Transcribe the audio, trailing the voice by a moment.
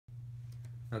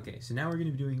Okay, so now we're going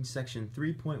to be doing section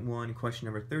 3.1, question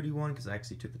number 31, because I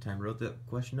actually took the time and wrote the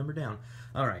question number down.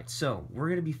 Alright, so we're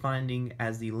going to be finding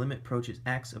as the limit approaches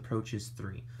x approaches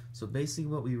 3. So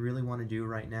basically what we really want to do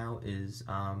right now is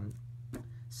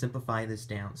simplify this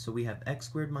down. So we have x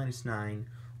squared minus 9,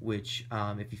 which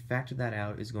if you factor that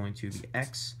out is going to be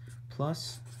x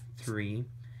plus 3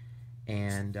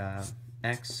 and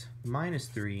x minus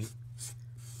 3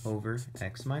 over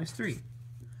x minus 3.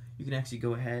 You can actually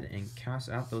go ahead and cast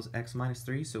out those x minus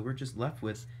 3, so we're just left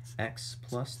with x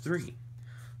plus 3.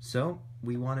 So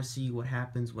we want to see what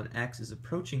happens when x is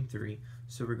approaching 3,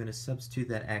 so we're going to substitute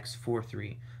that x for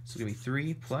 3. So it's going to be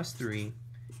 3 plus 3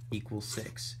 equals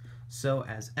 6. So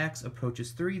as x approaches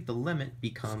 3, the limit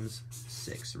becomes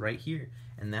 6 right here,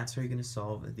 and that's how you're going to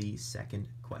solve the second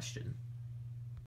question.